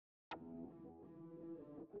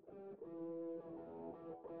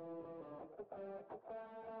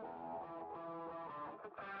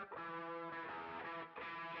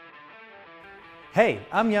Hey,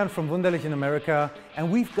 I'm Jan from Wunderlich America,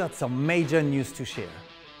 and we've got some major news to share.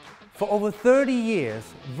 For over 30 years,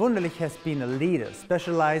 Wunderlich has been a leader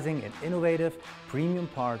specializing in innovative premium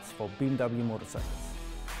parts for BMW motorcycles.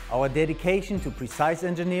 Our dedication to precise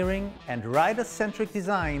engineering and rider-centric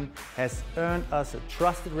design has earned us a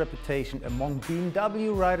trusted reputation among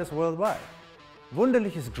BMW riders worldwide.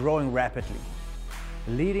 Wunderlich is growing rapidly,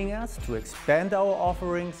 leading us to expand our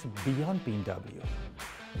offerings beyond BMW.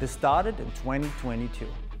 This started in 2022,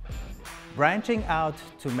 branching out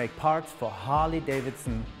to make parts for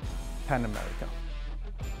Harley-Davidson Pan America.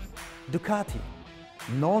 Ducati,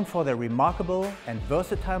 known for their remarkable and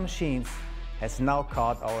versatile machines, has now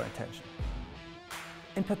caught our attention.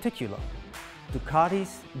 In particular,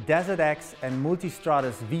 Ducati's DesertX and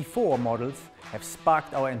Multistrada's V4 models have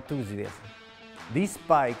sparked our enthusiasm. These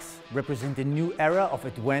bikes represent a new era of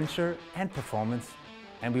adventure and performance,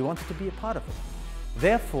 and we wanted to be a part of it.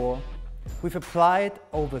 Therefore, we've applied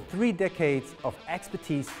over 3 decades of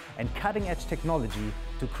expertise and cutting-edge technology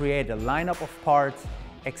to create a lineup of parts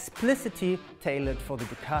explicitly tailored for the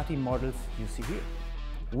Ducati models you see here.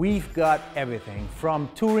 We've got everything from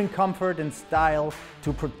touring comfort and style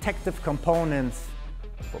to protective components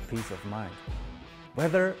for peace of mind.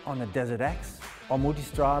 Whether on a DesertX or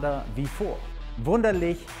Multistrada V4,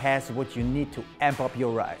 Wunderlich has what you need to amp up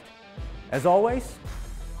your ride. As always,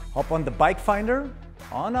 hop on the Bike Finder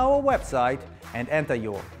on our website and enter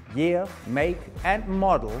your year, make and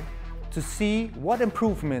model to see what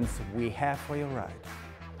improvements we have for your ride.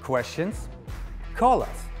 Questions? Call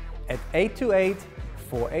us at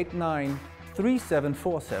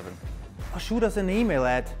 828-489-3747 or shoot us an email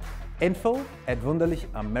at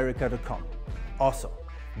info@wunderlichamerica.com. Also,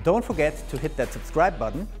 don't forget to hit that subscribe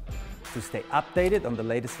button to stay updated on the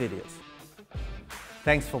latest videos.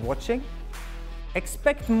 Thanks for watching.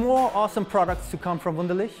 Expect more awesome products to come from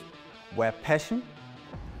Wunderlich, where passion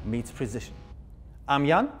meets precision. I'm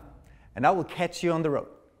Jan, and I will catch you on the road.